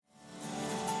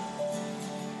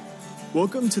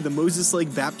Welcome to the Moses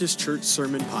Lake Baptist Church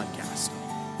Sermon Podcast.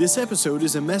 This episode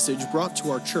is a message brought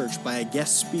to our church by a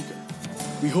guest speaker.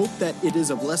 We hope that it is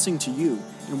a blessing to you,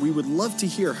 and we would love to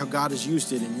hear how God has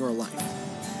used it in your life.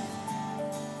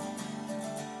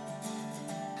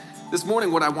 This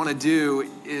morning, what I want to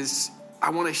do is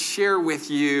I want to share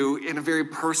with you in a very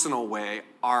personal way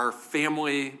our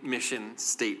family mission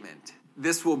statement.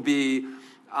 This will be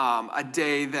a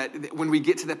day that when we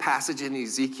get to the passage in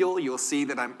Ezekiel, you'll see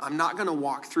that I'm not going to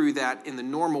walk through that in the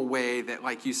normal way that,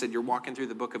 like you said, you're walking through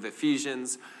the book of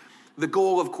Ephesians. The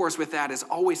goal, of course, with that is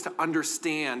always to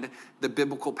understand the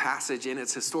biblical passage in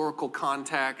its historical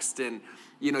context, and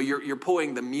you're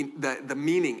pulling the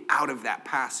meaning out of that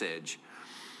passage.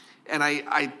 And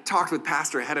I talked with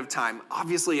Pastor ahead of time.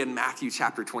 Obviously, in Matthew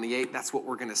chapter 28, that's what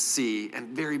we're going to see.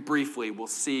 And very briefly, we'll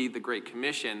see the Great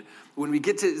Commission. When we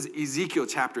get to Ezekiel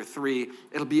chapter 3,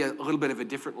 it'll be a little bit of a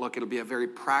different look. It'll be a very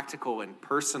practical and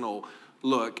personal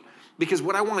look. Because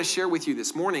what I want to share with you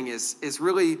this morning is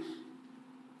really,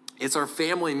 it's our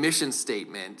family mission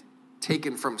statement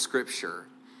taken from Scripture.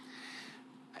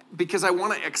 Because I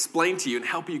want to explain to you and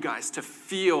help you guys to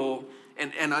feel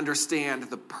and understand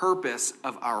the purpose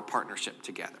of our partnership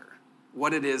together.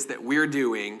 What it is that we're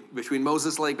doing between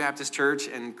Moses Lake Baptist Church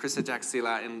and Krista Jack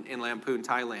Sila in Lamphun,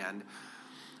 Thailand.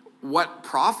 What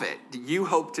profit do you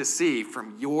hope to see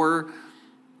from your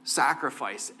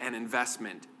sacrifice and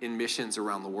investment in missions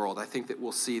around the world? I think that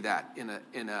we'll see that in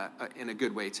a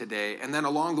good way today. And then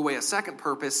along the way, a second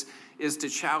purpose is to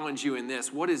challenge you in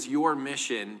this. What is your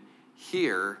mission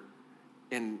here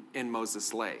in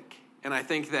Moses Lake? And I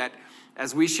think that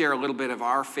as we share a little bit of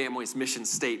our family's mission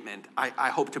statement, I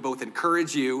hope to both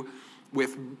encourage you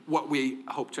with what we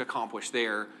hope to accomplish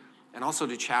there, and also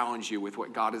to challenge you with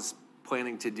what God is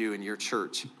planning to do in your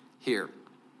church here.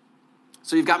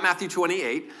 So you've got Matthew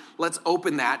 28. Let's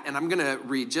open that, and I'm going to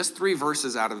read just 3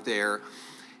 verses out of there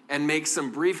and make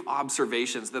some brief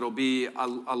observations that'll be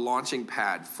a launching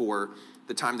pad for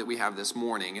the time that we have this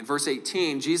morning. In verse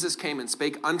 18, Jesus came and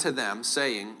spake unto them,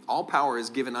 saying, All power is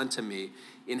given unto me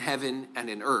in heaven and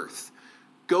in earth.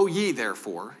 Go ye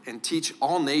therefore and teach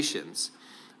all nations,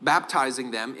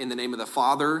 baptizing them in the name of the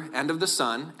Father and of the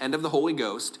Son and of the Holy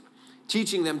Ghost,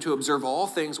 teaching them to observe all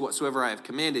things whatsoever I have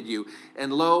commanded you.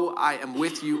 And lo, I am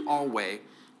with you always,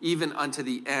 even unto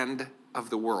the end of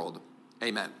the world.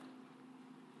 Amen.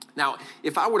 Now,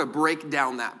 if I were to break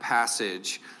down that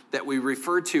passage that we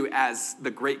refer to as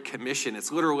the Great Commission,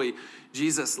 it's literally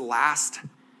Jesus' last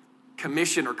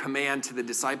commission or command to the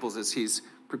disciples as he's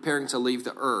preparing to leave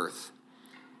the earth.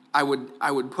 I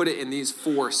would put it in these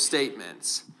 4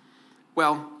 statements.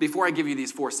 Well, before I give you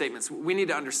these 4 statements, we need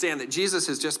to understand that Jesus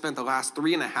has just spent the last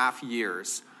 3.5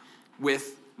 years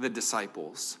with the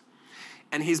disciples.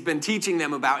 And he's been teaching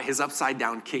them about his upside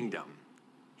down kingdom.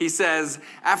 He says,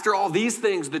 after all these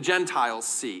things the Gentiles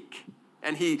seek.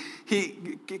 And he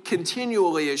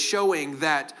continually is showing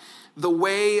that the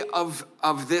way of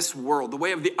this world, the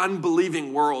way of the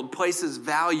unbelieving world, places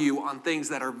value on things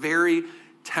that are very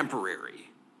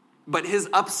temporary. But his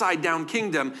upside down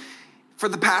kingdom, for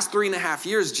the past 3.5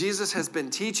 years, Jesus has been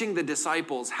teaching the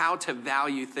disciples how to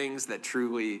value things that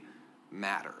truly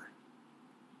matter.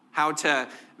 How to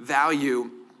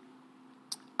value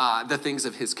the things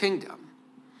of his kingdom.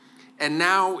 And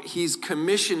now he's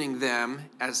commissioning them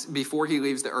as before he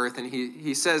leaves the earth, and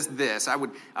he says this. I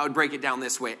would break it down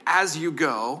this way: as you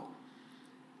go,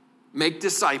 make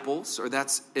disciples, or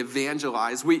that's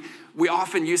evangelize. We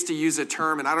often used to use a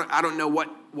term, and I don't know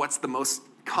what's the most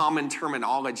common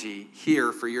terminology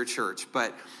here for your church,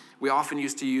 but we often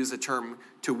used to use a term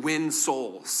to win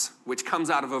souls, which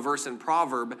comes out of a verse in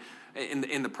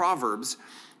the Proverbs,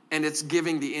 and it's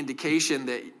giving the indication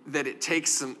that it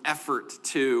takes some effort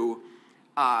to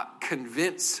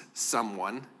convince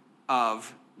someone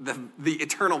of the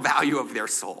eternal value of their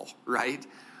soul, right?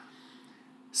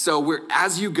 So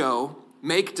as you go,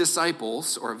 make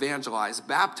disciples or evangelize,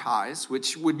 baptize,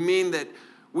 which would mean that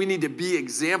we need to be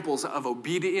examples of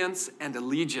obedience and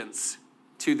allegiance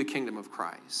to the kingdom of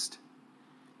Christ.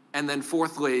 And then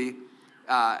fourthly,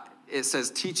 it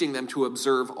says teaching them to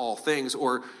observe all things,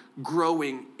 or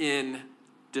growing in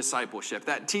discipleship.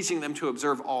 That teaching them to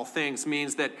observe all things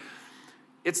means that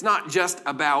it's not just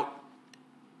about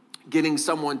getting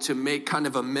someone to make kind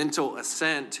of a mental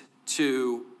assent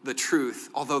to the truth,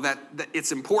 although that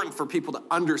it's important for people to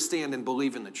understand and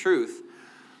believe in the truth,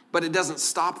 but it doesn't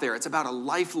stop there. It's about a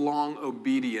lifelong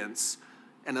obedience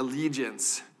and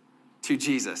allegiance to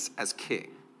Jesus as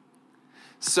King.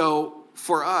 So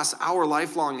for us, our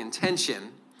lifelong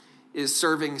intention is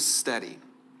serving steady,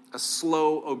 a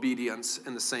slow obedience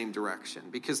in the same direction,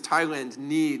 because Thailand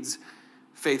needs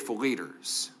faithful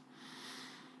leaders.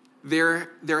 There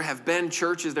have been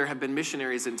churches, there have been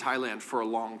missionaries in Thailand for a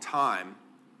long time,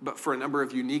 but for a number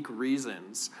of unique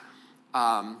reasons,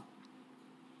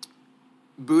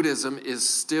 Buddhism is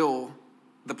still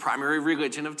the primary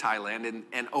religion of Thailand,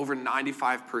 and over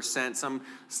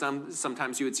 95%,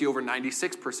 sometimes you would see over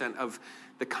 96% of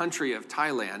the country of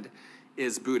Thailand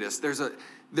is Buddhist.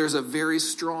 There's a very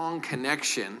strong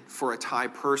connection for a Thai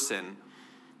person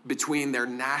between their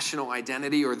national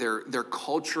identity or their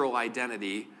cultural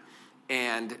identity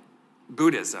and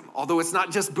Buddhism. Although it's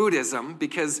not just Buddhism,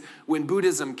 because when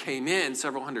Buddhism came in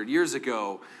several hundred years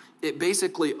ago, it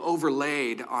basically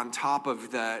overlaid on top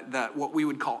of the what we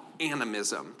would call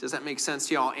animism. Does that make sense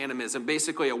to y'all? Animism,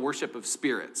 basically a worship of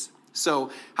spirits.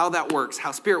 So how that works,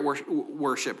 how spirit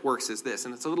worship works is this,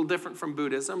 and it's a little different from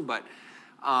Buddhism, but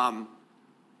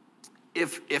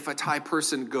if a Thai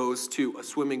person goes to a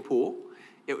swimming pool,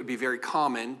 it would be very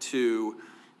common to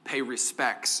pay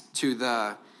respects to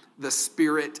the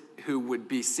spirit who would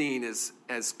be seen as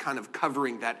kind of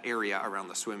covering that area around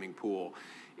the swimming pool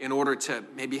in order to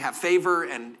maybe have favor.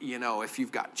 And, if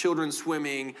you've got children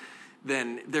swimming,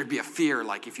 then there'd be a fear,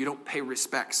 like if you don't pay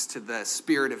respects to the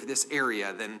spirit of this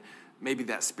area, then maybe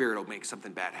that spirit will make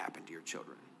something bad happen to your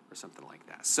children or something like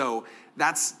that. So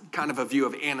that's kind of a view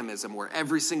of animism, where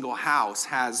every single house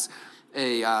has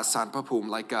a sanpapum,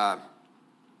 like a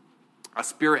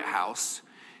spirit house,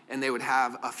 and they would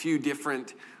have a few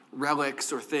different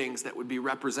relics or things that would be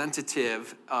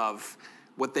representative of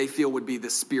what they feel would be the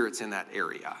spirits in that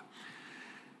area.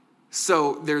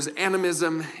 So there's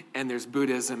animism and there's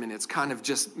Buddhism, and it's kind of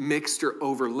just mixed or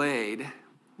overlaid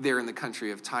there in the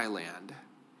country of Thailand.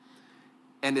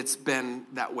 And it's been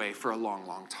that way for a long,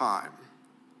 long time.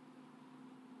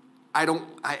 I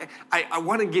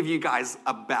want to give you guys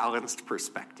a balanced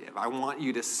perspective. I want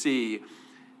you to see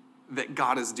that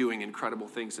God is doing incredible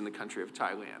things in the country of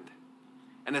Thailand.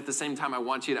 And at the same time, I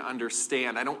want you to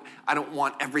understand, I don't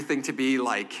want everything to be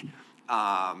like,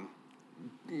 all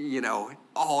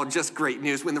just great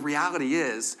news. When the reality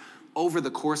is, over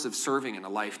the course of serving in a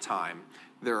lifetime,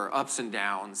 there are ups and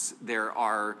downs. There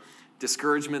are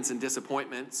discouragements and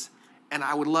disappointments. And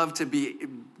I would love to be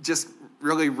just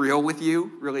really real with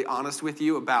you, really honest with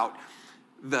you about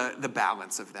the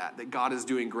balance of that God is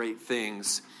doing great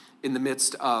things in the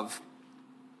midst of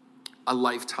a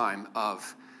lifetime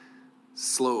of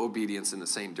slow obedience in the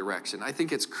same direction. I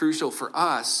think it's crucial for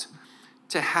us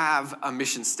to have a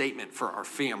mission statement for our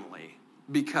family,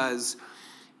 because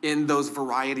in those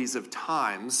varieties of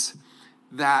times,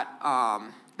 that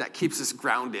keeps us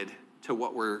grounded to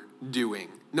what we're doing.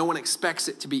 No one expects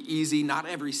it to be easy. Not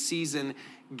every season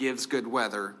gives good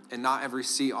weather, and not every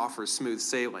sea offers smooth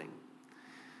sailing.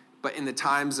 But in the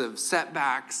times of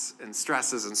setbacks and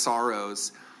stresses and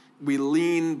sorrows, we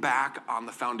lean back on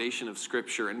the foundation of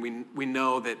Scripture, and we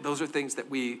know that those are things that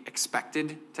we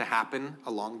expected to happen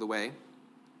along the way.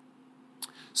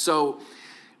 So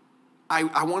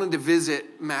I wanted to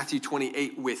visit Matthew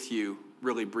 28 with you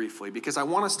really briefly, because I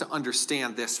want us to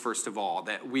understand this, first of all,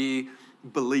 that we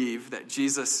believe that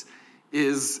Jesus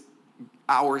is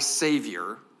our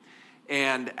Savior.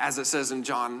 And as it says in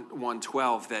John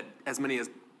 1:12, that as many as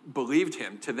believed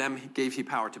him, to them gave he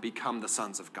power to become the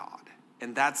sons of God.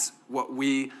 And that's what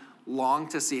we long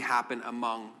to see happen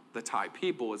among the Thai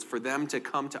people, is for them to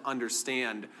come to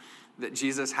understand that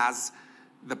Jesus has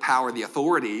the power, the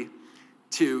authority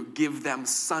to give them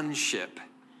sonship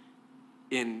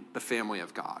in the family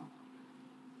of God.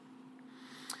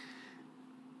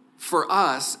 For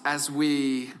us, as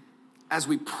we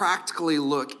practically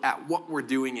look at what we're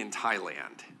doing in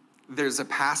Thailand, there's a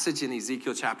passage in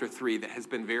Ezekiel chapter 3 that has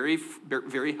been very,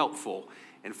 very helpful,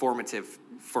 informative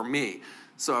for me.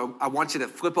 So I want you to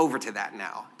flip over to that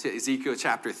now, to Ezekiel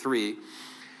chapter 3.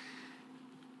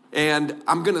 And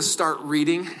I'm going to start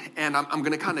reading, and I'm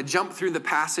going to kind of jump through the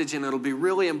passage, and it'll be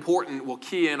really important. We'll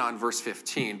key in on verse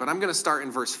 15. But I'm going to start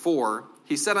in verse 4.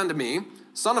 He said unto me,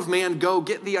 Son of man, go,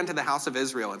 get thee unto the house of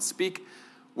Israel, and speak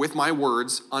with my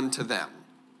words unto them.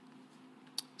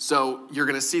 So you're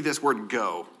going to see this word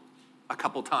go a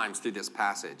couple times through this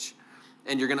passage.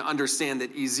 And you're going to understand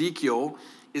that Ezekiel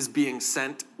is being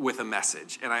sent with a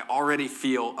message. And I already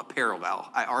feel a parallel.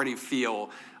 I already feel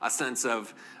a sense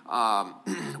of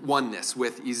oneness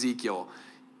with Ezekiel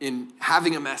in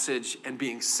having a message and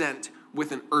being sent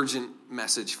with an urgent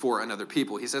message for another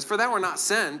people. He says, For thou art not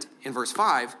sent, in verse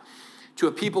 5, to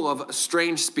a people of a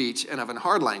strange speech and of an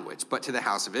hard language, but to the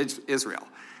house of Israel.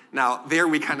 Now, there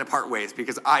we kind of part ways,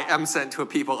 because I am sent to a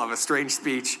people of a strange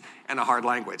speech and a hard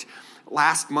language.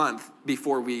 Last month,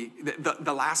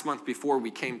 the last month before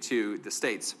we came to the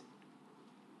States,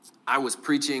 I was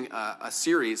preaching a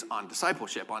series on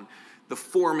discipleship, on the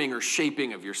forming or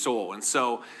shaping of your soul. And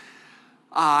so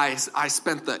I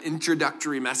spent the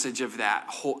introductory message of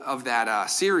that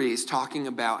series talking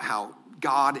about how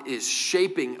God is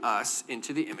shaping us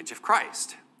into the image of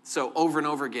Christ. So over and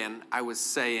over again, I was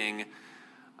saying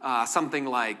something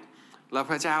like, และ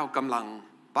พระเจ้ากำลัง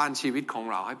ปั้นชีวิตของ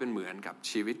เราให้เป็นเหมือนกับ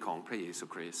ชีวิตของพระเยซู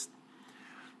คริสต์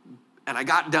And I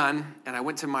got done, and I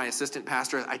went to my assistant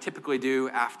pastor. I typically do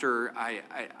after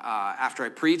I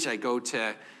preach. I go to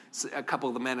a couple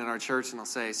of the men in our church, and I'll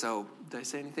say, "So, did I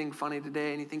say anything funny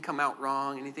today? Anything come out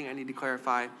wrong? Anything I need to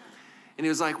clarify?" And he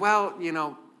was like, "Well,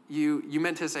 you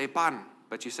meant to say pan,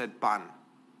 but you said pan."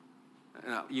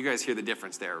 You guys hear the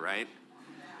difference there, right?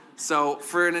 So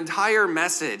for an entire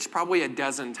message, probably a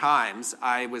dozen times,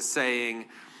 I was saying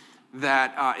that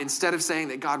instead of saying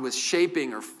that God was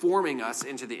shaping or forming us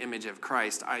into the image of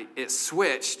Christ, it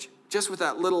switched just with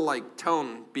that little tone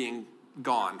being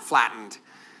gone, flattened,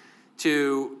 to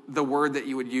the word that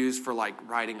you would use for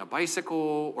riding a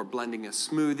bicycle or blending a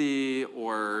smoothie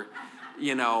or,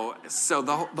 so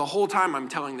the whole time I'm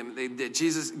telling them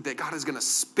that God is going to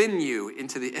spin you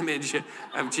into the image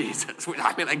of Jesus.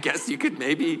 I mean, I guess you could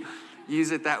maybe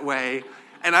use it that way.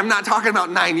 And I'm not talking about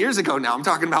 9 years ago now. I'm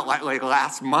talking about like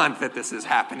last month that this is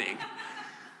happening.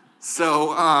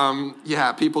 So,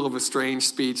 people of a strange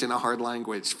speech and a hard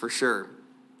language, for sure.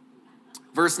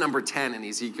 Verse number 10 in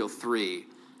Ezekiel 3.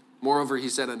 Moreover, he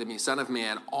said unto me, Son of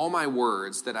man, all my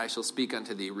words that I shall speak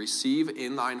unto thee, receive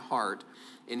in thine heart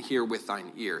and hear with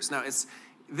thine ears. Now,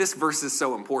 this verse is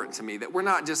so important to me that we're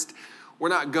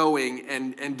not going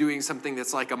and doing something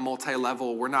that's like a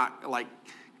multi-level. We're not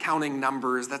counting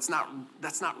numbers. That's not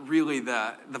really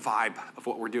the vibe of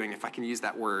what we're doing, if I can use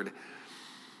that word.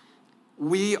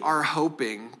 We are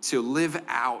hoping to live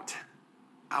out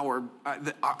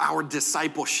our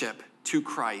discipleship to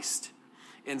Christ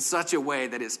in such a way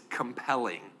that is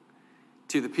compelling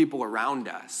to the people around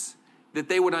us, that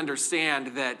they would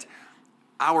understand that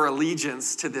our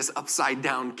allegiance to this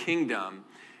upside-down kingdom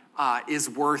is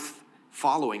worth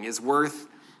following, is worth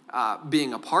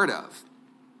being a part of.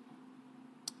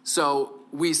 So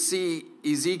we see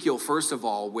Ezekiel, first of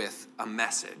all, with a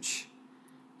message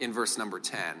in verse number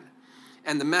 10.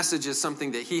 And the message is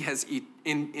something that he has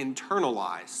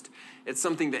internalized. It's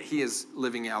something that he is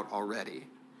living out already.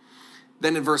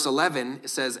 Then in verse 11, it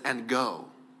says, And go,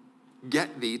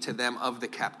 get thee to them of the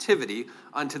captivity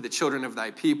unto the children of thy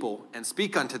people, and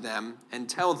speak unto them, and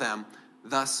tell them,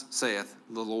 Thus saith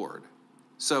the Lord.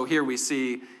 So here we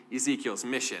see Ezekiel's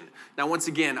mission. Now, once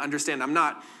again, understand, I'm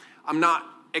not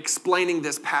explaining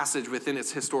this passage within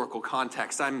its historical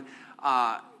context.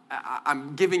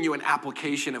 I'm giving you an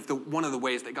application of one of the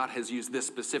ways that God has used this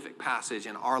specific passage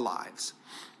in our lives.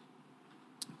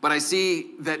 But I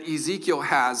see that Ezekiel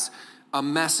has a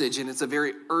message, and it's a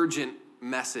very urgent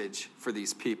message for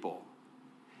these people.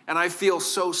 And I feel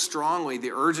so strongly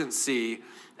the urgency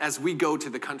as we go to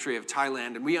the country of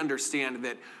Thailand, and we understand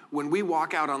that when we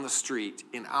walk out on the street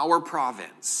in our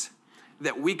province,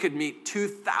 that we could meet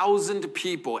 2,000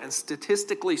 people, and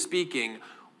statistically speaking,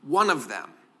 one of them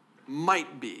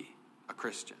might be a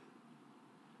Christian.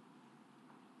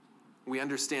 We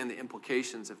understand the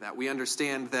implications of that. We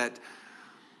understand that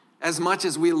as much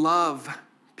as we love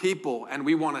people and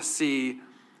we want to see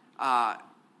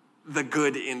the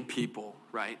good in people,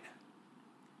 right?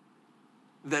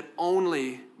 That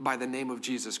only by the name of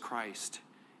Jesus Christ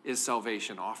is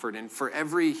salvation offered. And for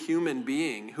every human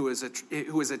being who is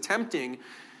attempting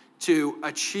to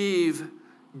achieve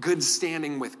good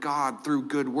standing with God through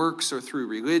good works or through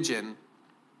religion,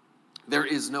 there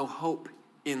is no hope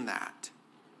in that.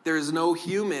 There is no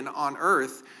human on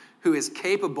earth who is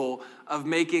capable of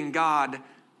making God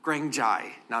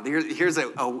Grengjai. Now, here's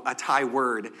a Thai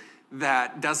word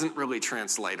that doesn't really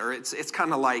translate, or it's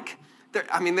kind of like,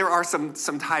 there are some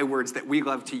Thai words that we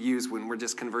love to use when we're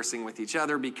just conversing with each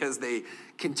other because they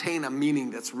contain a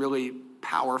meaning that's really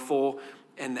powerful,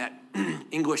 and that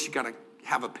English, you got to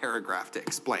have a paragraph to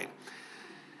explain.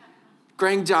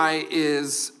 Grengjai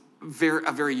is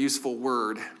a very useful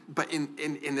word, but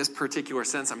in this particular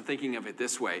sense, I'm thinking of it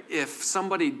this way. If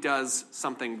somebody does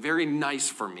something very nice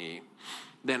for me,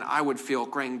 then I would feel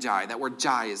Grengjai. That word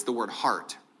jai is the word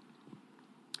heart.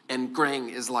 And greng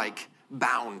is like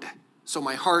bound. So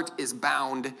my heart is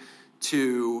bound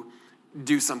to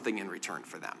do something in return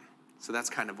for them. So that's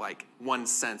kind of like one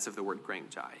sense of the word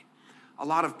Grengjai. A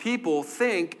lot of people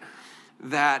think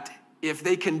that if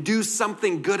they can do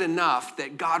something good enough,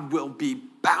 that God will be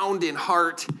bound in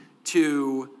heart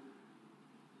to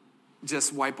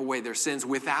just wipe away their sins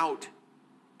without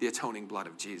the atoning blood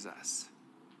of Jesus.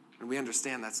 And we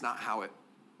understand that's not how it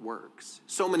works.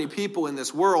 So many people in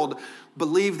this world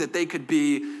believe that they could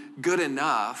be good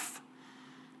enough,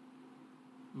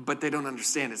 but they don't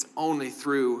understand it's only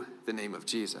through the name of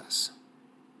Jesus.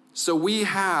 So we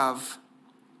have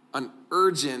an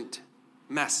urgent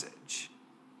message,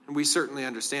 and we certainly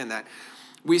understand that.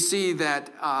 We see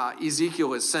that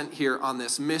Ezekiel is sent here on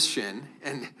this mission,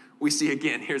 and we see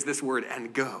again, here's this word,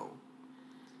 and go.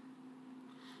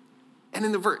 And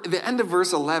in the end of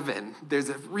verse 11, there's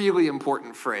a really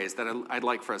important phrase that I'd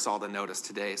like for us all to notice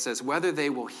today. It says, whether they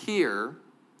will hear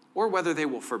or whether they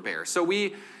will forbear. So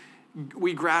we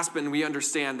grasp and we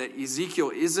understand that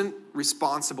Ezekiel isn't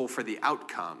responsible for the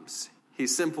outcomes.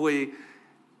 He's simply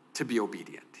to be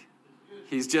obedient.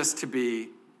 He's just to be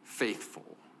faithful.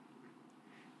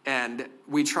 And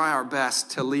we try our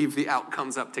best to leave the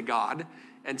outcomes up to God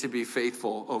and to be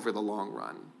faithful over the long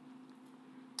run.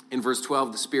 In verse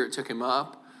 12, the Spirit took him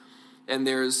up. And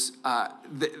there's,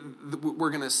 we're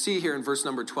going to see here in verse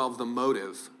number 12, the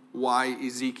motive why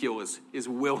Ezekiel is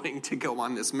willing to go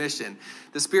on this mission.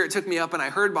 The Spirit took me up, and I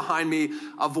heard behind me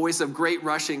a voice of great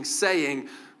rushing saying,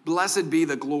 blessed be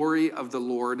the glory of the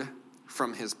Lord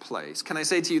from his place. Can I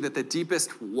say to you that the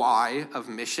deepest why of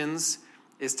missions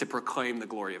is to proclaim the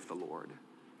glory of the Lord?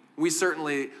 We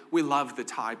love the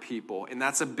Thai people, and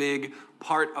that's a big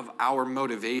part of our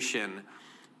motivation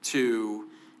to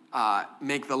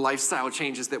make the lifestyle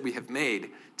changes that we have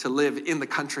made to live in the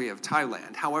country of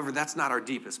Thailand. However, that's not our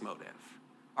deepest motive.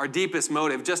 Our deepest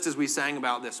motive, just as we sang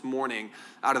about this morning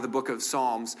out of the book of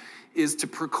Psalms, is to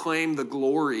proclaim the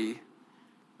glory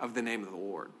of the name of the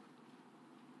Lord.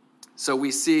 So we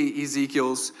see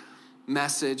Ezekiel's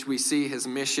message, we see his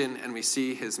mission, and we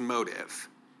see his motive.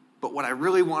 But what I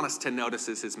really want us to notice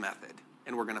is his method,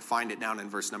 and we're going to find it down in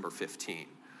verse number 15.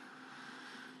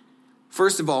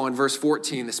 First of all, in verse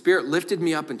 14, the Spirit lifted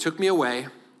me up and took me away,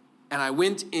 and I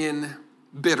went in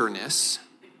bitterness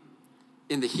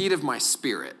in the heat of my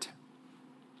spirit.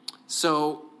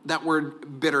 So that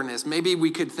word bitterness, maybe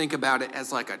we could think about it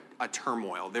as like a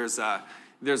turmoil. There's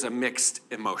a mixed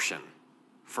emotion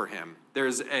for him.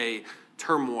 There's a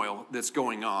turmoil that's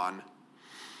going on.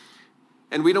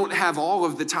 And we don't have all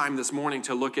of the time this morning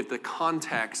to look at the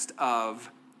context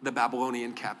of the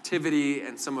Babylonian captivity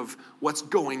and some of what's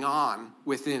going on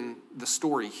within the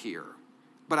story here.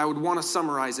 But I would want to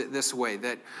summarize it this way,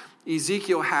 that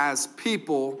Ezekiel has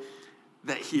people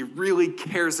that he really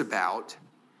cares about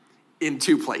in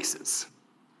two places.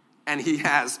 And he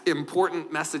has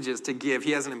important messages to give.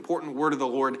 He has an important word of the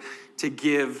Lord to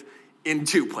give in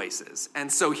two places.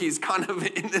 And so he's kind of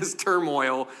in this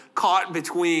turmoil, caught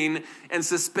between and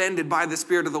suspended by the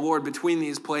Spirit of the Lord between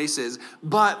these places.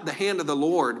 But the hand of the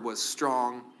Lord was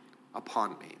strong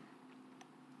upon me.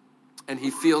 And he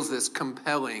feels this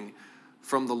compelling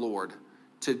from the Lord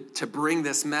to bring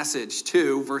this message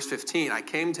to, verse 15, I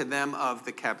came to them of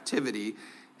the captivity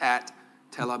at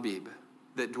Tel Abib,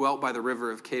 that dwelt by the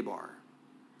river of Chebar.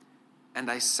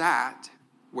 And I sat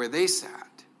where they sat,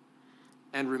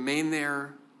 and remained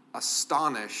there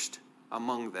astonished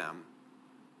among them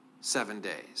 7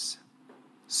 days.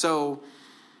 So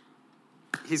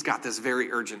he's got this very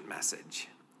urgent message.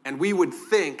 And we would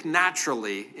think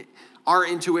naturally, our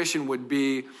intuition would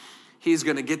be, he's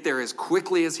going to get there as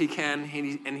quickly as he can,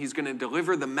 and he's going to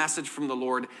deliver the message from the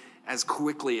Lord as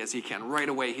quickly as he can. Right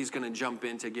away, he's going to jump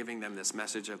into giving them this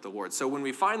message of the Lord. So when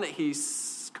we find that he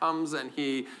comes and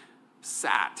he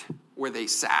sat where they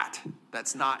sat,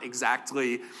 that's not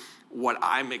exactly what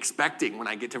I'm expecting when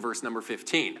I get to verse number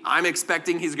 15. I'm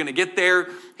expecting he's going to get there,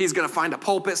 he's going to find a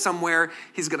pulpit somewhere,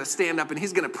 he's going to stand up and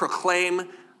he's going to proclaim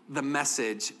the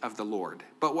message of the Lord.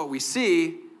 But what we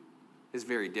see is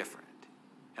very different.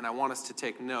 And I want us to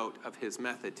take note of his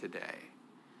method today.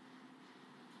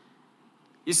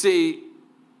 You see,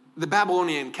 the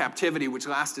Babylonian captivity, which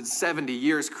lasted 70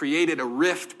 years, created a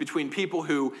rift between people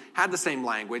who had the same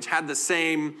language, had the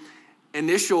same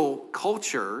initial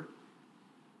culture.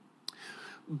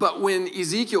 But when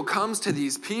Ezekiel comes to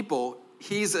these people,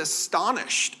 he's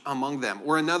astonished among them.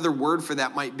 Or another word for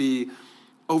that might be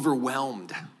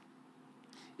overwhelmed.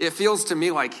 It feels to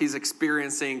me like he's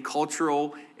experiencing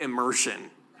cultural immersion,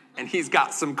 and he's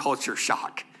got some culture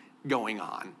shock going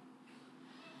on.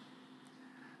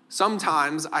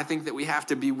 Sometimes I think that we have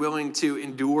to be willing to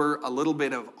endure a little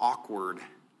bit of awkward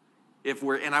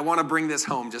and I want to bring this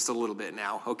home just a little bit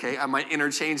now, okay? I might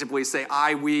interchangeably say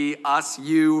I, we, us,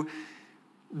 you,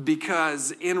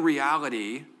 because in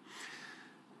reality,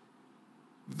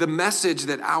 the message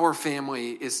that our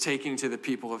family is taking to the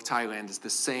people of Thailand is the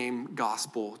same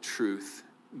gospel truth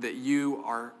that you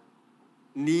are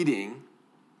needing,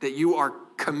 that you are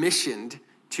commissioned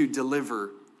to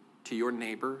deliver to your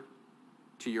neighbor,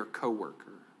 to your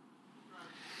coworker.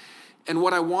 And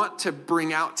what I want to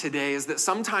bring out today is that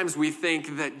sometimes we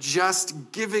think that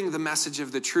just giving the message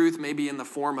of the truth, maybe in the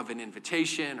form of an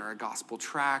invitation or a gospel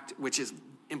tract, which is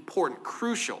important,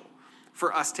 crucial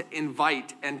for us to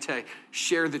invite and to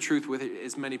share the truth with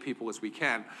as many people as we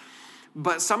can.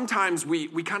 But sometimes we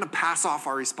kind of pass off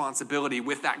our responsibility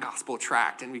with that gospel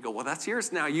tract and we go, well, that's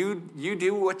yours now. You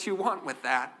do what you want with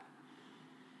that.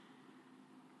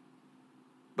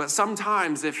 But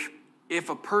sometimes if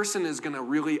a person is going to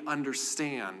really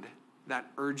understand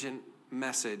that urgent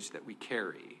message that we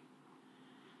carry,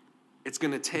 it's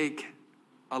going to take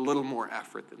a little more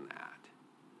effort than that.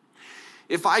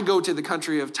 If I go to the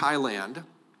country of Thailand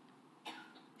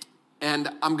and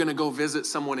I'm going to go visit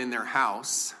someone in their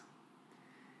house,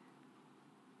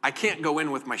 I can't go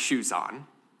in with my shoes on,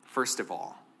 first of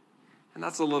all. And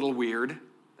that's a little weird.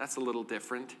 That's a little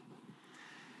different.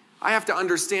 I have to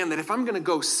understand that if I'm going to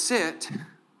go sit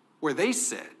where they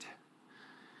sit,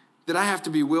 that I have to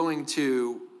be willing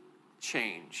to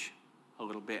change a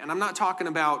little bit. And I'm not talking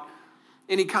about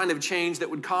any kind of change that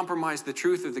would compromise the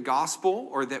truth of the gospel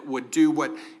or that would do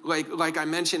what, like I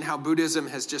mentioned, how Buddhism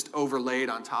has just overlaid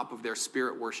on top of their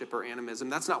spirit worship or animism.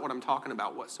 That's not what I'm talking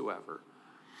about whatsoever.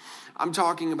 I'm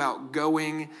talking about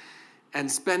going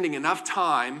and spending enough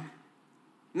time,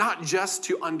 not just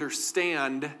to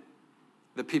understand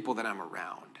the people that I'm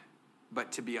around,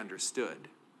 but to be understood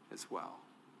as well.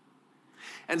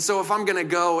 And so if I'm going to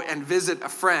go and visit a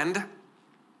friend,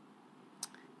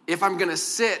 if I'm going to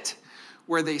sit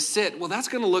where they sit, well, that's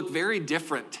going to look very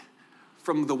different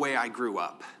from the way I grew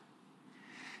up.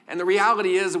 And the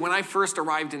reality is, when I first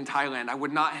arrived in Thailand, I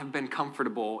would not have been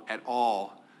comfortable at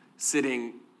all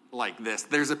sitting like this.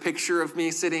 There's a picture of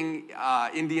me sitting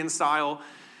Indian style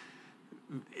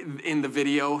in the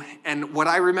video, and what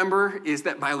I remember is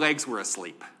that my legs were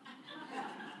asleep.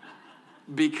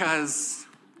 Because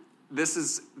this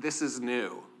is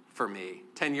new for me.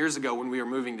 10 years ago when we were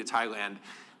moving to Thailand,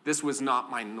 this was not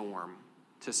my norm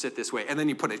to sit this way. And then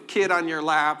you put a kid on your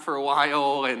lap for a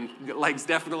while and your legs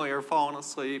definitely are falling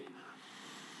asleep.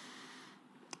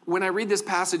 When I read this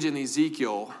passage in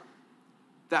Ezekiel,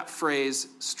 that phrase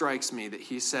strikes me that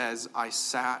he says, I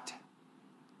sat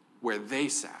where they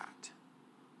sat.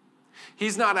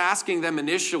 He's not asking them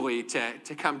initially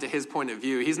to come to his point of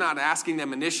view. He's not asking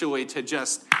them initially to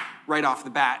just, right off the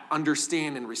bat,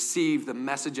 understand and receive the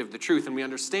message of the truth. And we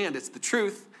understand it's the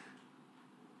truth.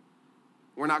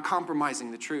 We're not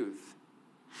compromising the truth.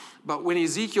 But when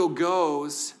Ezekiel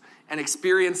goes and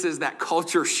experiences that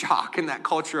culture shock and that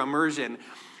culture immersion,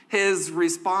 his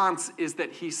response is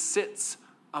that he sits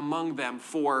among them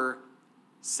for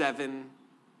 7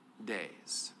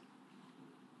 days.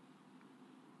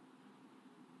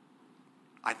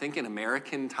 I think in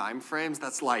American time frames,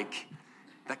 that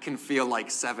can feel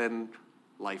like 7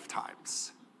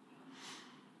 lifetimes.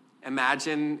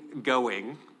 Imagine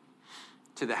going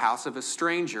to the house of a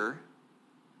stranger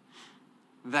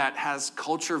that has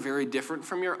culture very different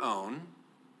from your own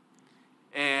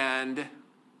and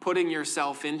putting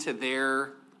yourself into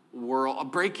their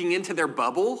world, breaking into their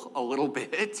bubble a little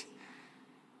bit,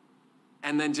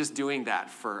 and then just doing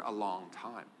that for a long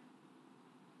time.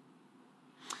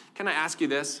 Can I ask you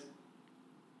this?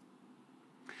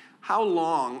 How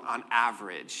long, on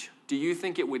average, do you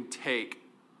think it would take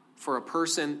for a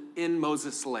person in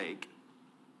Moses Lake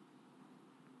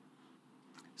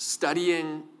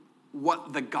studying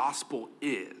what the gospel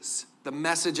is, the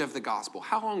message of the gospel?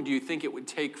 How long do you think it would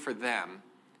take for them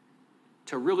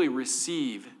to really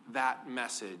receive that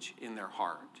message in their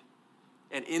heart?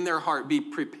 And in their heart, be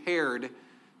prepared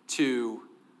to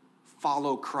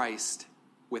follow Christ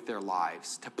with their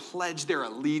lives, to pledge their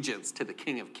allegiance to the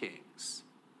King of Kings.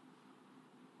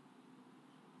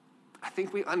 I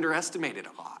think we underestimate it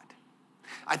a lot.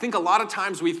 I think a lot of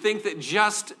times we think that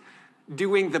just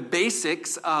doing the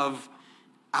basics of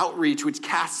outreach, which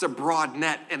casts a broad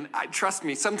net, and trust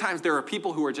me, sometimes there are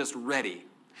people who are just ready.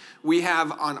 We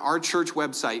have on our church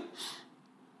website,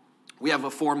 we have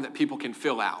a form that people can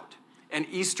fill out. And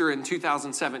Easter in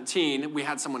 2017, we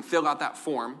had someone fill out that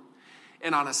form.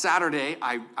 And on a Saturday,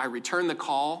 I returned the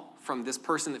call from this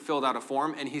person that filled out a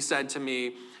form, and he said to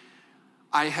me,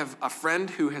 I have a friend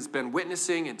who has been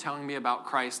witnessing and telling me about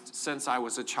Christ since I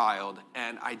was a child,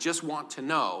 and I just want to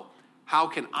know, how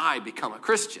can I become a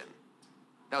Christian?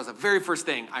 That was the very first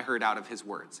thing I heard out of his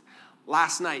words.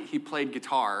 Last night, he played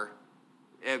guitar.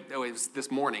 It was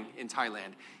this morning in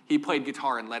Thailand. He played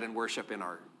guitar and led in worship in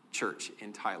our church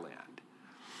in Thailand.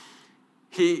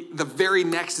 The very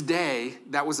next day,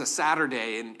 that was a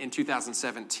Saturday in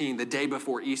 2017, the day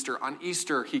before Easter. On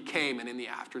Easter, he came, and in the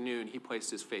afternoon, he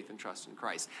placed his faith and trust in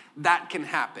Christ. That can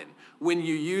happen. When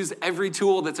you use every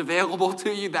tool that's available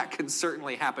to you, that can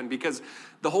certainly happen, because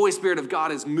the Holy Spirit of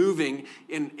God is moving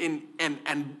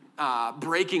and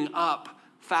breaking up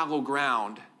fallow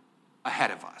ground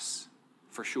ahead of us,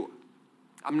 for sure.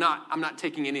 I'm not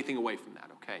taking anything away from that,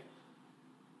 okay?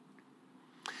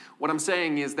 What I'm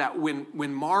saying is that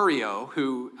when Mario,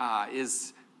 who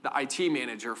is the IT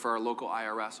manager for our local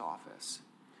IRS office,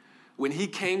 when he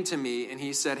came to me and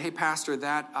he said, "Hey, Pastor,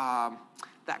 that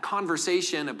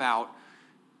conversation about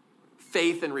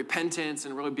faith and repentance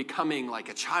and really becoming like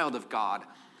a child of God,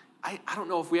 I don't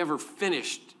know if we ever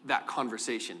finished that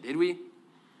conversation, did we?"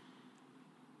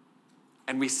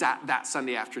 And we sat that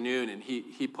Sunday afternoon, and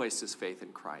he placed his faith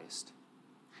in Christ.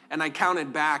 And I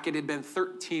counted back, it had been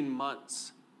 13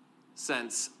 months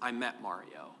since I met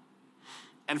Mario.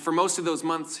 And for most of those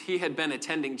months, he had been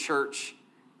attending church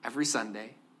every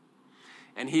Sunday.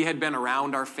 And he had been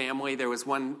around our family. There was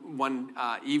one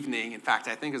evening, in fact,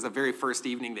 I think it was the very first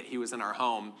evening that he was in our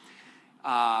home.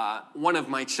 One of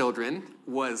my children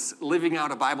was living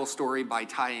out a Bible story by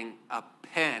tying a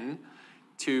pen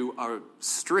to a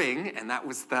string, and that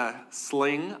was the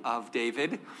sling of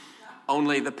David.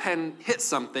 Only the pen hit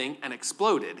something and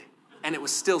exploded, and it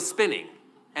was still spinning.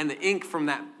 And the ink from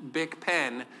that big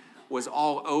pen was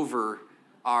all over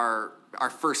our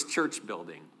first church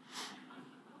building.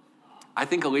 I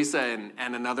think Elisa and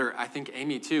another, I think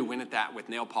Amy too, went at that with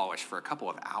nail polish for a couple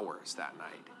of hours that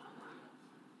night.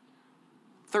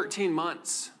 13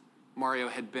 months Mario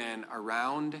had been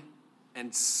around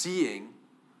and seeing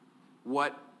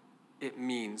what it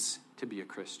means to be a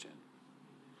Christian.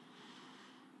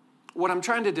 What I'm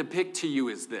trying to depict to you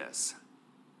is this.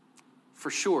 For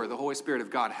sure, the Holy Spirit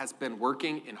of God has been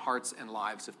working in hearts and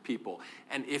lives of people.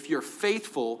 And if you're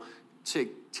faithful to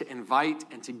invite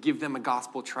and to give them a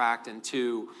gospel tract and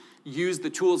to use the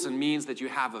tools and means that you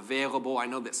have available, I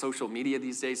know that social media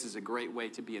these days is a great way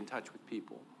to be in touch with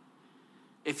people.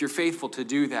 If you're faithful to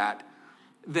do that,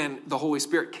 then the Holy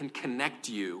Spirit can connect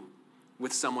you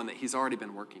with someone that he's already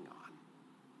been working on.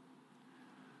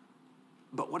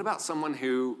 But what about someone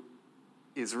who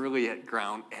is really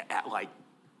at like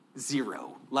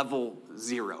level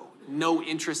zero, no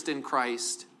interest in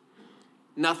Christ,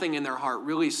 nothing in their heart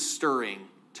really stirring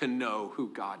to know who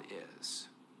God is?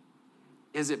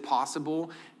 Is it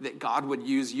possible that God would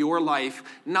use your life,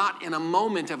 not in a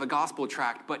moment of a gospel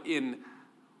tract, but in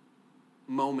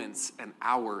moments and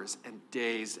hours and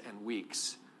days and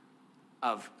weeks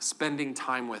of spending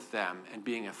time with them and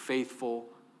being a faithful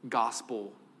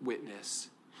gospel witness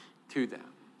to them?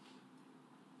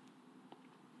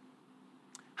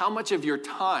 How much of your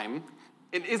time,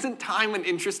 and isn't time an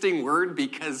interesting word?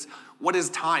 Because what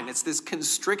is time? It's this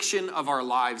constriction of our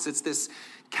lives. It's this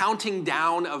counting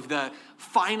down of the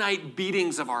finite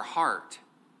beatings of our heart.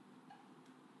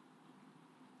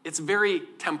 It's very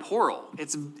temporal.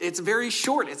 It's very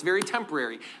short. It's very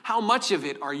temporary. How much of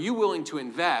it are you willing to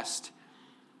invest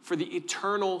for the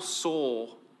eternal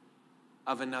soul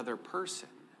of another person?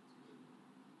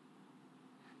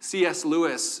 C.S.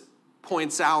 Lewis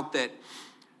points out that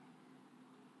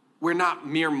we're not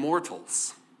mere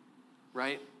mortals,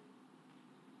 right?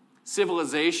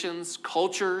 Civilizations,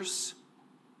 cultures,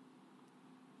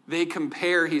 they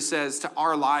compare, he says, to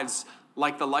our lives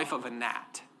like the life of a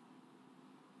gnat.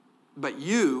 But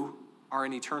you are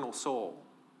an eternal soul.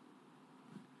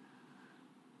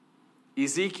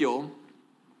 Ezekiel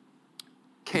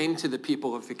came to the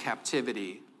people of the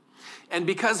captivity, and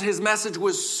because his message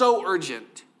was so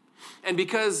urgent, and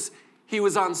because he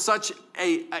was on such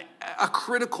a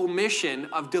critical mission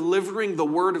of delivering the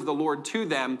word of the Lord to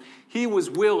them, he was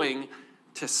willing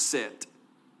to sit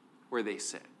where they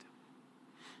sit.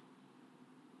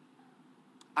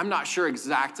 I'm not sure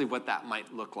exactly what that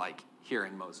might look like here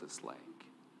in Moses Lake.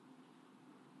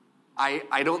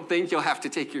 I don't think you'll have to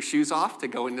take your shoes off to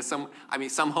go into some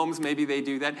homes maybe they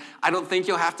do that. I don't think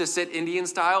you'll have to sit Indian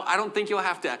style. I don't think you'll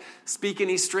have to speak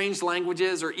any strange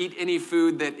languages or eat any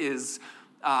food that is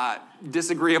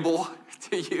disagreeable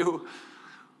to you.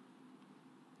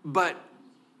 But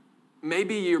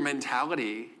maybe your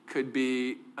mentality could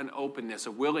be an openness,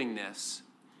 a willingness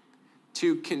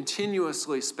to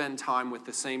continuously spend time with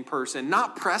the same person,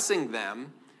 not pressing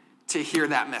them to hear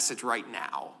that message right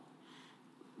now,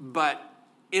 but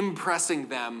impressing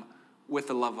them with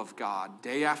the love of God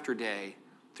day after day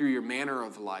through your manner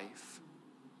of life.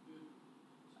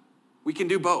 We can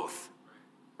do both,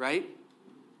 right?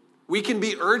 We can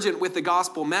be urgent with the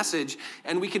gospel message,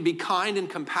 and we can be kind and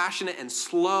compassionate and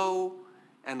slow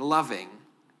and loving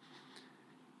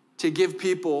to give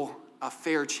people a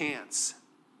fair chance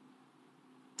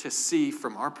to see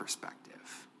from our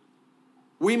perspective.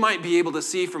 We might be able to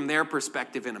see from their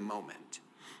perspective in a moment,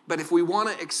 but if we want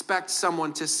to expect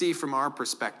someone to see from our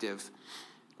perspective,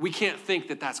 we can't think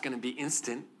that that's going to be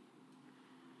instant.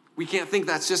 We can't think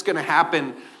that's just going to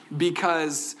happen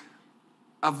because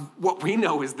of what we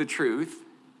know is the truth.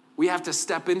 We have to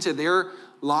step into their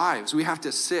lives. We have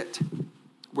to sit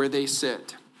where they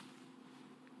sit.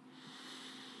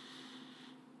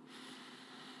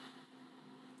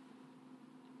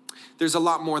 There's a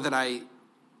lot more that I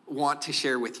want to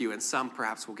share with you, and some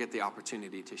perhaps will get the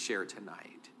opportunity to share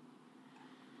tonight.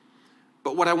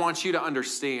 But what I want you to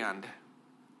understand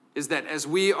is that as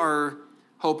we are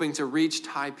hoping to reach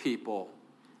Thai people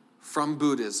from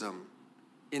Buddhism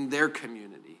in their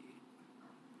community,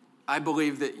 I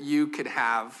believe that you could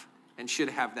have and should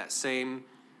have that same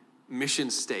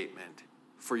mission statement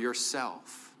for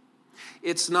yourself.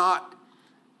 There's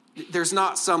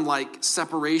not some like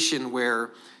separation where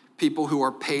people who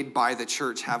are paid by the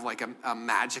church have like a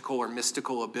magical or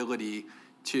mystical ability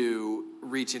to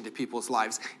reach into people's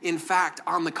lives. In fact,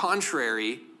 on the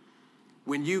contrary,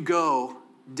 when you go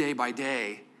day by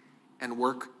day and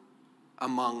work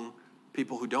among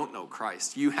people who don't know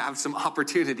Christ, you have some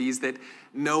opportunities that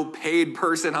no paid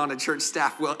person on a church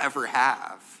staff will ever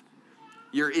have.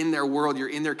 You're in their world, you're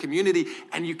in their community,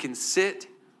 and you can sit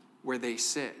where they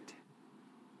sit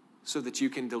so that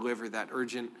you can deliver that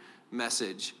urgent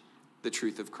message, the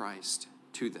truth of Christ,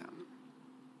 to them.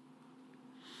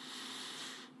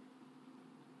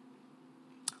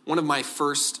 One of my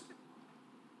first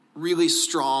really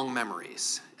strong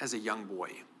memories as a young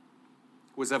boy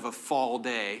was of a fall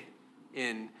day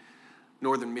in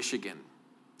northern Michigan,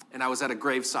 and I was at a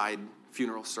graveside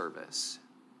funeral service.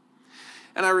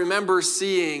 And I remember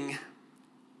seeing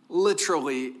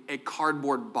literally a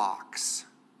cardboard box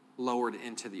lowered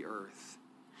into the earth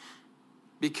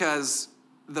because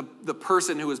the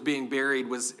person who was being buried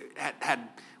was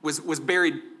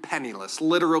buried penniless,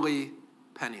 literally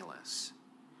penniless.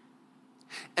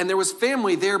 And there was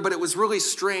family there, but it was really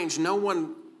strange. No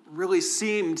one really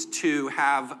seemed to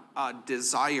have a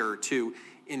desire to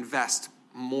invest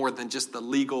more than just the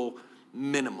legal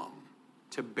minimum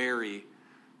to bury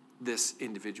this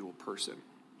individual person.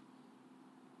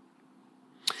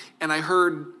 And I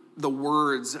heard the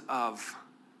words of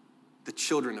the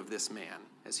children of this man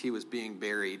as he was being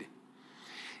buried.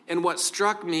 And what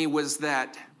struck me was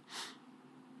that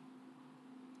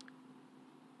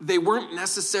they weren't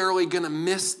necessarily going to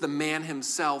miss the man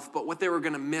himself, but what they were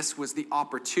going to miss was the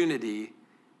opportunity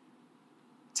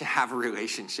to have a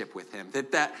relationship with him.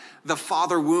 That the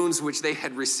father wounds which they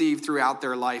had received throughout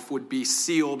their life would be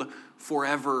sealed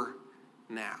forever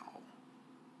now.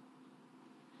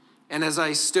 And as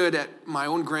I stood at my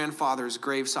own grandfather's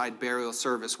graveside burial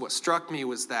service, what struck me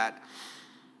was that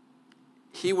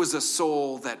he was a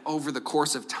soul that over the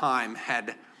course of time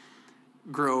had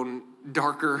grown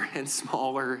darker and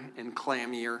smaller and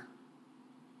clammier.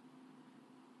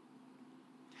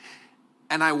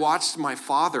 And I watched my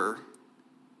father,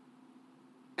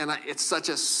 and it's such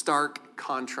a stark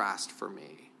contrast for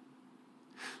me.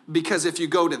 Because if you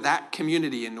go to that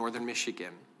community in northern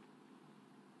Michigan,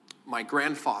 my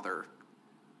grandfather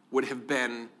would have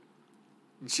been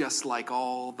just like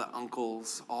all the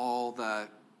uncles, all the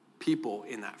people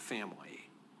in that family.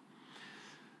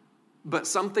 But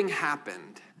something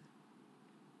happened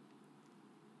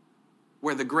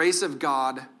where the grace of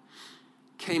God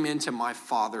came into my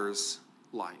father's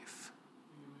life.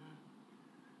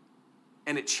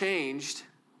 And it changed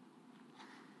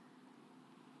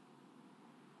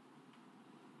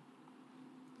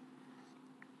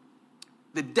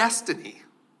the destiny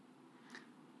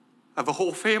of a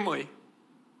whole family.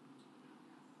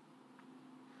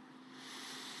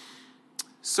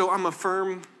 So I'm a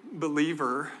firm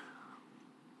believer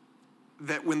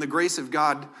that when the grace of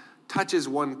God touches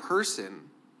one person,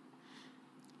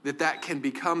 that can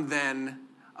become then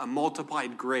a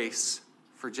multiplied grace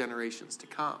for generations to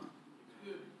come.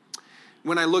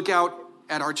 When I look out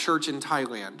at our church in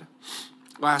Thailand,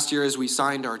 last year as we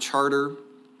signed our charter,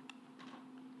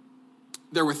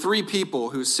 there were 3 people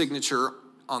whose signature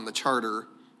on the charter,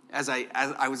 as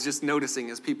I was just noticing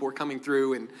as people were coming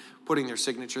through and putting their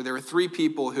signature, there were 3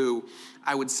 people who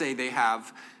I would say they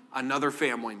have another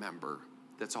family member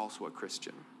that's also a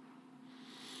Christian.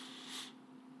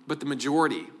 But the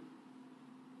majority,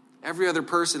 every other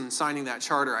person signing that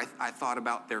charter, I thought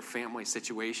about their family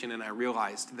situation, and I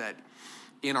realized that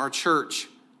in our church,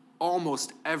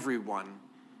 almost everyone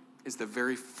is the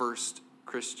very first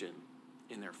Christian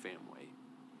in their family.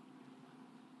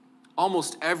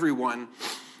 Almost everyone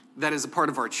that is a part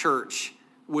of our church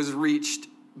was reached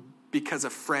because a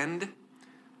friend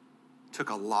took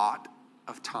a lot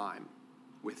of time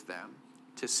with them,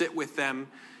 to sit with them,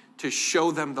 to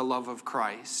show them the love of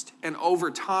Christ. And over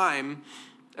time,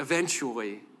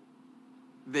 eventually,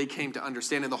 they came to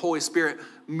understand, and the Holy Spirit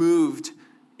moved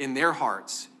in their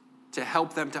hearts to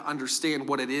help them to understand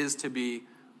what it is to be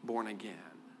born again.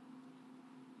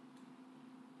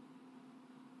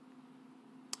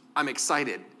 I'm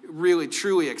excited, really,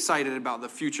 truly excited about the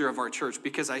future of our church,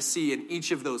 because I see in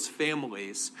each of those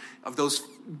families, of those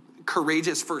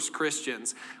courageous first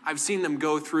Christians, I've seen them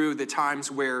go through the times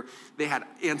where they had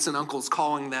aunts and uncles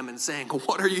calling them and saying,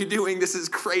 "What are you doing? This is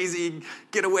crazy.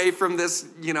 Get away from this,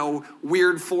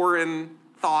 weird foreign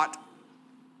thought."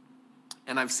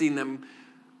 And I've seen them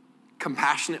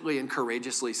compassionately and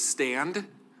courageously stand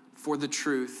for the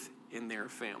truth in their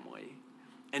family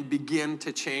and begin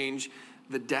to change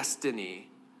the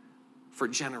destiny for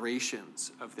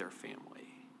generations of their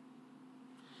family.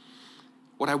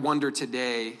 What I wonder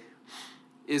today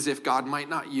is if God might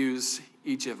not use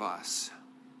each of us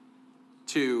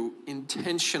to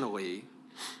intentionally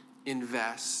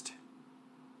invest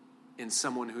in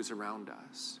someone who's around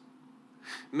us.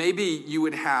 Maybe you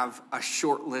would have a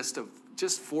short list of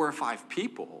just 4 or 5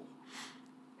 people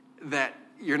that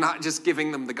you're not just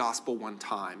giving them the gospel one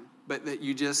time, but that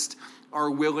you just are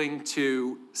willing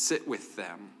to sit with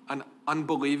them, an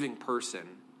unbelieving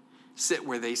person, sit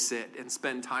where they sit and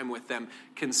spend time with them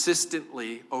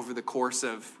consistently over the course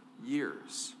of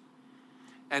years,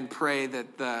 and pray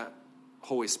that the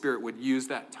Holy Spirit would use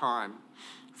that time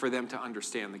for them to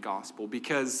understand the gospel,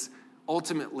 because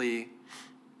ultimately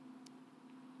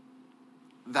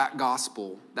that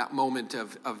gospel, that moment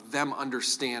of them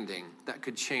understanding, that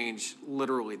could change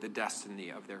literally the destiny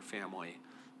of their family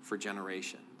for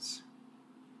generations.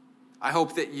 I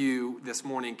hope that you this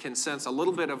morning can sense a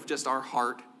little bit of just our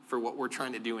heart for what we're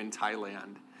trying to do in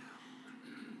Thailand.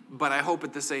 But I hope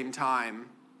at the same time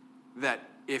that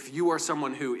if you are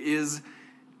someone who is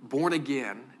born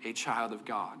again, a child of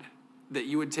God, that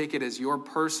you would take it as your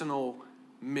personal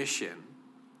mission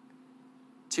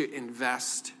to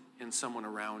invest in someone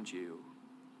around you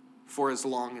for as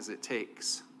long as it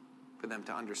takes for them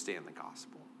to understand the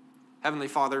gospel. Heavenly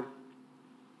Father,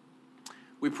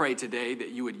 we pray today that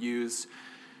you would use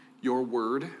your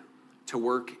word to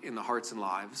work in the hearts and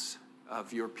lives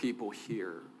of your people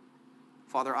here.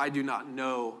 Father, I do not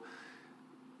know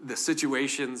the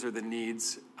situations or the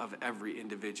needs of every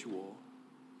individual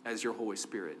as your Holy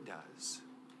Spirit does.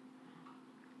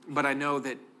 But I know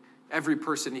that every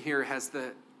person here has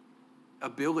the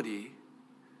ability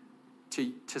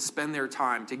to spend their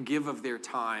time, to give of their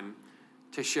time,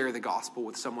 to share the gospel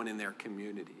with someone in their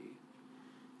community.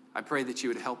 I pray that you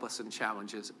would help us and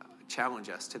challenge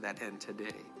us to that end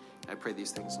today. I pray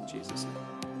these things in Jesus' name.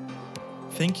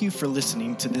 Thank you for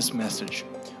listening to this message.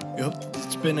 We hope that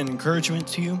it's been an encouragement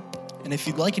to you. And if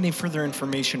you'd like any further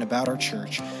information about our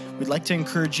church, we'd like to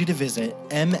encourage you to visit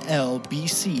mlbc.church.